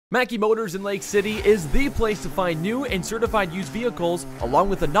Mackey Motors in Lake City is the place to find new and certified used vehicles, along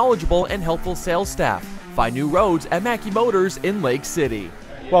with a knowledgeable and helpful sales staff. Find new roads at Mackey Motors in Lake City.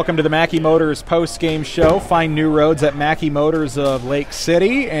 Welcome to the Mackey Motors post-game show. Find new roads at Mackey Motors of Lake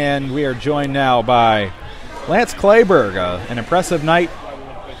City, and we are joined now by Lance Clayburg. An impressive night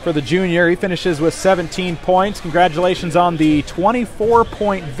for the junior. He finishes with 17 points. Congratulations on the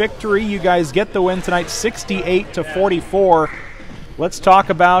 24-point victory. You guys get the win tonight, 68-44. Let's talk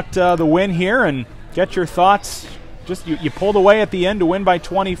about the win here and get your thoughts. Just you pulled away at the end to win by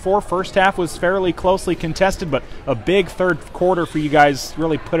 24. First half was fairly closely contested, but a big third quarter for you guys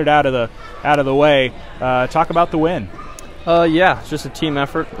really put it out of the way. Talk about the win. Yeah, it's just a team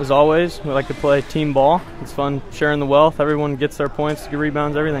effort as always. We like to play team ball. It's fun sharing the wealth. Everyone gets their points, get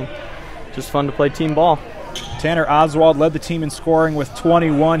rebounds, everything. Just fun to play team ball. Tanner Oswald led the team in scoring with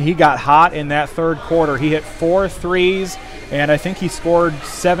 21. He got hot in that third quarter. He hit 4 threes, and I think he scored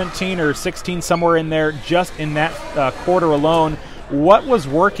 17 or 16 somewhere in there just in that quarter alone. What was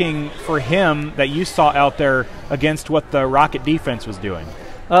working for him that you saw out there against what the Rocket defense was doing?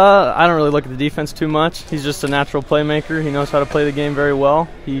 I don't really look at the defense too much. He's just a natural playmaker. He knows how to play the game very well.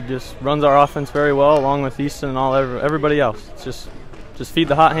 He just runs our offense very well, along with Easton and everybody else. It's just feed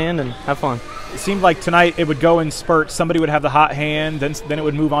the hot hand and have fun. It seemed like tonight it would go in spurts. Somebody would have the hot hand, then it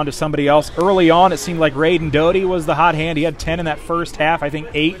would move on to somebody else. Early on, it seemed like Raiden Doty was the hot hand. He had 10 in that first half, I think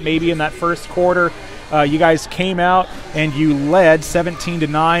 8 maybe in that first quarter. You guys came out and you led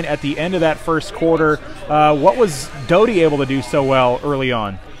 17-9 at the end of that first quarter. What was Doty able to do so well early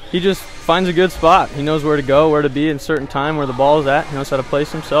on? He just finds a good spot. He knows where to go, where to be at a certain time, where the ball is at. He knows how to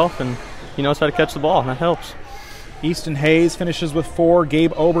place himself, and he knows how to catch the ball, and that helps. Easton Hayes finishes with 4,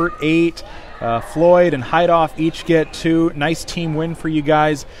 Gabe Obert 8, Floyd and Heidoff each get 2. Nice team win for you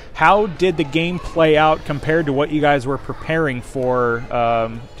guys. How did the game play out compared to what you guys were preparing for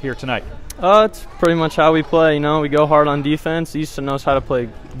here tonight? It's pretty much how we play. You know, we go hard on defense. Easton knows how to play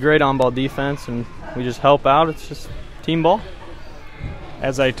great on-ball defense, and we just help out. It's just team ball.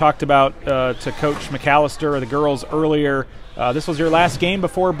 As I talked about to Coach McAllister or the girls earlier, this was your last game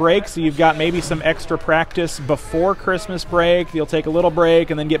before break, so you've got maybe some extra practice before Christmas break. You'll take a little break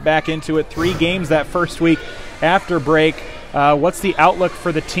and then get back into it. 3 games that first week after break. What's the outlook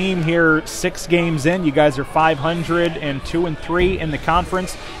for the team here 6 games in? You guys are 500 and 2-3 in the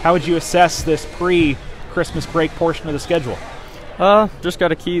conference. How would you assess this pre-Christmas break portion of the schedule? Just got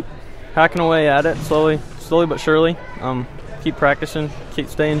to keep hacking away at it slowly but surely. Keep practicing,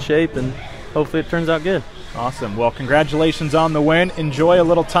 stay in shape, and hopefully it turns out good. Awesome. Well, congratulations on the win. Enjoy a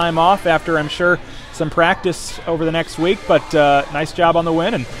little time off after, I'm sure, some practice over the next week, but nice job on the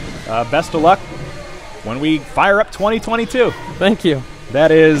win, and best of luck when we fire up 2022. Thank you. That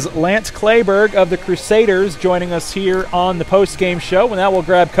is Lance Clayburg of the Crusaders joining us here on the post-game show. And now we'll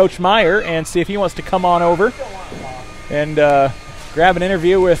grab Coach Meyer and see if he wants to come on over and grab an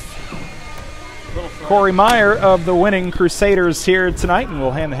interview with Cory Meyer of the winning Crusaders here tonight, and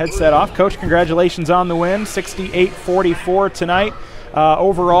we'll hand the headset off. Coach, congratulations on the win, 68-44 tonight.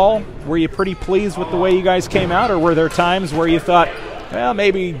 Overall, were you pretty pleased with the way you guys came out, or were there times where you thought, well,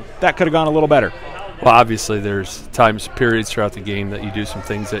 maybe that could have gone a little better? Well, obviously there's periods throughout the game that you do some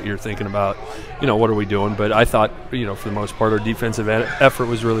things that you're thinking about, what are we doing? But I thought, for the most part, our defensive effort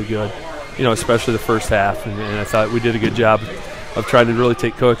was really good, especially the first half, and I thought we did a good job of trying to really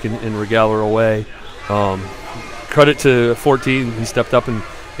take Cook and Regaler away. Credit to 14. He stepped up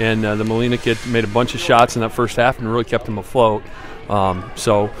and the Molina kid made a bunch of shots in that first half and really kept him afloat.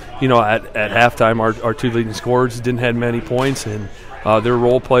 So, at halftime, our 2 leading scorers didn't have many points, and their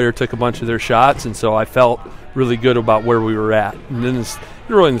role player took a bunch of their shots, and so I felt really good about where we were at. And then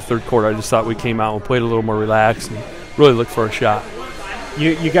really in the third quarter, I just thought we came out and played a little more relaxed and really looked for a shot.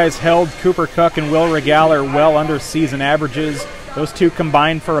 You guys held Cooper Cook and Will Regaler well under season averages. Those 2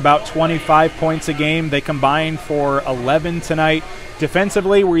 combined for about 25 points a game. They combined for 11 tonight.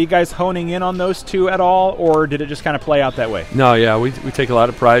 Defensively, were you guys honing in on those 2 at all, or did it just kind of play out that way? No, yeah, we take a lot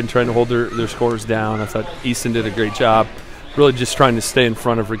of pride in trying to hold their scores down. I thought Easton did a great job, really just trying to stay in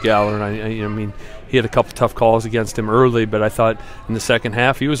front of Regaler. And he had a couple tough calls against him early, but I thought in the second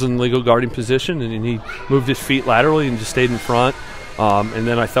half he was in legal guarding position, and he moved his feet laterally and just stayed in front. And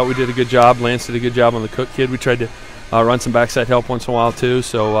then I thought we did a good job. Lance did a good job on the Cook kid. We tried to run some backside help once in a while too,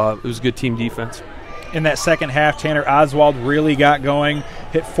 so it was a good team defense. In that second half, Tanner Oswald really got going,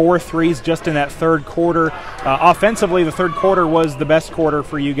 hit 4 threes just in that third quarter. Offensively, the third quarter was the best quarter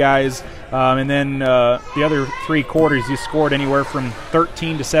for you guys, and then the other 3 quarters you scored anywhere from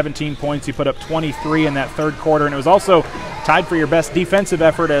 13 to 17 points. You put up 23 in that third quarter, and it was also tied for your best defensive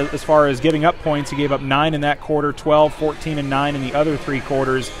effort as far as giving up points. You gave up 9 in that quarter, 12, 14, and 9 in the other 3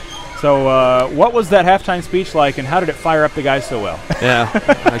 quarters. So what was that halftime speech like, and how did it fire up the guys so well? Yeah,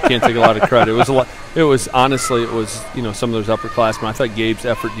 I can't take a lot of credit. It was honestly, some of those upperclassmen. I thought Gabe's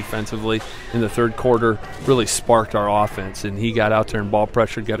effort defensively in the third quarter really sparked our offense, and he got out there and ball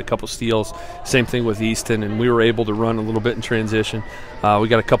pressured, got a couple steals. Same thing with Easton, and we were able to run a little bit in transition. We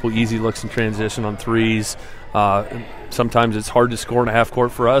got a couple easy looks in transition on threes. Sometimes it's hard to score in a half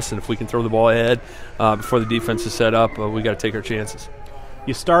court for us, and if we can throw the ball ahead before the defense is set up, we got to take our chances.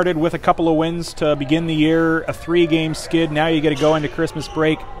 You started with a couple of wins to begin the year, a 3-game skid. Now you get to go into Christmas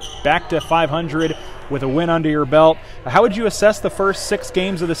break back to 500 with a win under your belt. How would you assess the first 6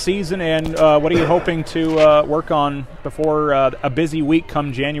 games of the season, and what are you hoping to work on before a busy week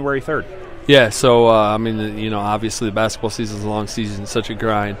come January 3rd? Yeah, so, obviously the basketball season is a long season, such a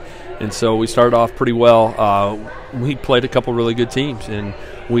grind. And so we started off pretty well. We played a couple really good teams, and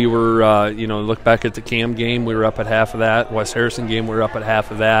we were, look back at the Cam game, we were up at half of that. West Harrison game, we were up at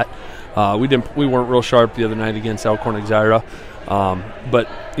half of that. We weren't real sharp the other night against Elkhorn Exira. But,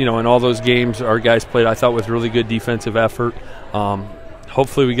 in all those games, our guys played, I thought, with really good defensive effort.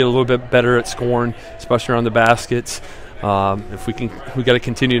 Hopefully we get a little bit better at scoring, especially around the baskets. If we got to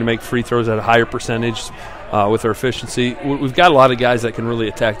continue to make free throws at a higher percentage with our efficiency. We've got a lot of guys that can really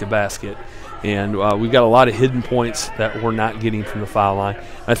attack the basket, and we've got a lot of hidden points that we're not getting from the foul line.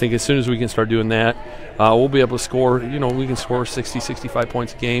 I think as soon as we can start doing that, we'll be able to score. We can score 60, 65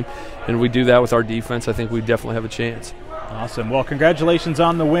 points a game, and we do that with our defense. I think we definitely have a chance. Awesome. Well, congratulations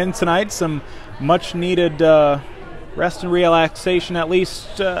on the win tonight. Some much-needed rest and relaxation, at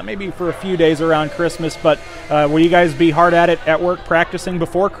least maybe for a few days around Christmas. But will you guys be hard at it at work practicing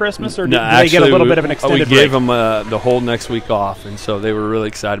before Christmas, or do they get a little bit of an extended break? We gave them the whole next week off, and so they were really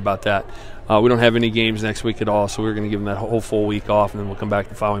excited about that. We don't have any games next week at all, so we're going to give them that whole full week off, and then we'll come back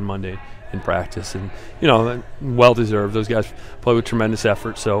the following Monday in practice. And, well-deserved. Those guys play with tremendous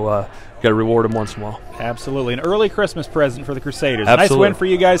effort, so got to reward them once in a while. Absolutely. An early Christmas present for the Crusaders. Absolutely. Nice win for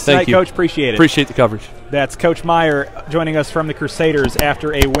you guys tonight, Coach. Appreciate it. Appreciate the coverage. That's Coach Meyer joining us from the Crusaders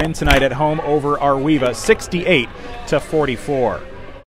after a win tonight at home over Arweva, 68-44.